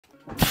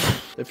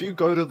If you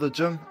go to the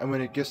gym and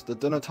when it gets to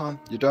dinner time,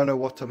 you don't know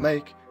what to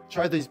make,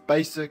 try these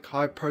basic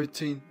high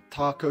protein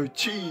taco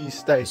cheese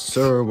steaks.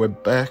 So we're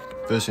back.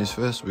 First things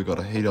first, we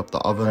gotta heat up the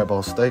oven. Grab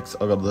our steaks.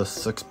 I got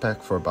this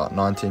 6-pack for about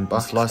 19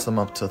 bucks. Slice them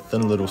up to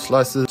thin little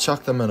slices.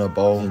 Chuck them in a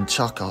bowl and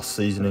chuck our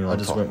seasoning on top.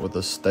 I just went with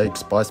the steak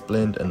spice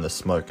blend and the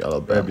smoked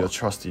Alabama. Grab your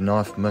trusty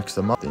knife, mix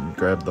them up. Then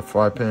grab the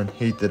fry pan,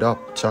 heat it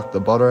up, chuck the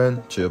butter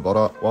in, chew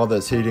butter. While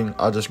that's heating,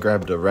 I just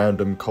grabbed a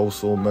random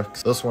coleslaw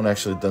mix. This one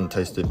actually didn't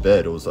taste too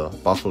bad. It was a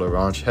buffalo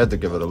ranch. Had to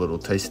give it a little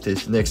taste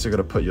test. Next, you're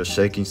gonna put your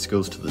shaking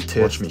skills to the test.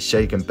 Watch me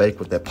shake and bake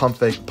with that pump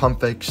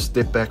fake,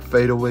 step back,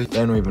 fade away. They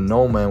don't even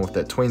know, man, with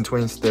that tween,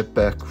 step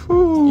back.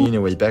 Woo.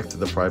 Anyway, back to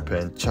the fry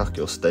pan, chuck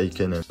your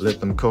steak in and let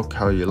them cook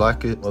how you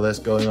like it. While that's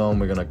going on,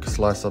 we're gonna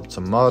slice up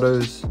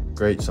tomatoes,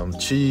 grate some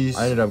cheese.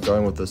 I ended up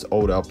going with this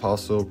Old El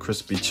Paso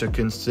crispy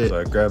chicken set. So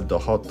I grabbed the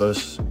hot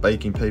dish,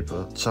 baking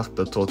paper, chucked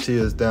the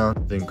tortillas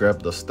down, then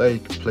grabbed the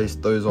steak,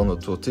 placed those on the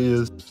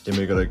tortillas. Then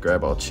we're gonna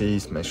grab our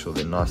cheese, make sure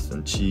they're nice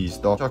and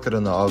cheesed up. Chuck it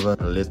in the oven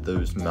and let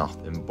those melt.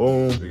 And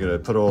boom, we're gonna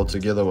put it all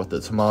together with the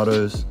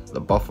tomatoes,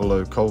 the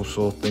buffalo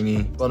coleslaw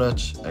thingy,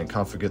 spinach, and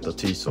can't forget the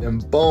tea sauce.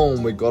 And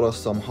boom, we got us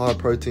some high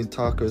protein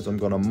tacos. I'm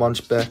gonna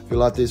munch back. If you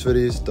like these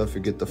videos, don't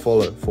forget to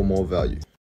follow for more value.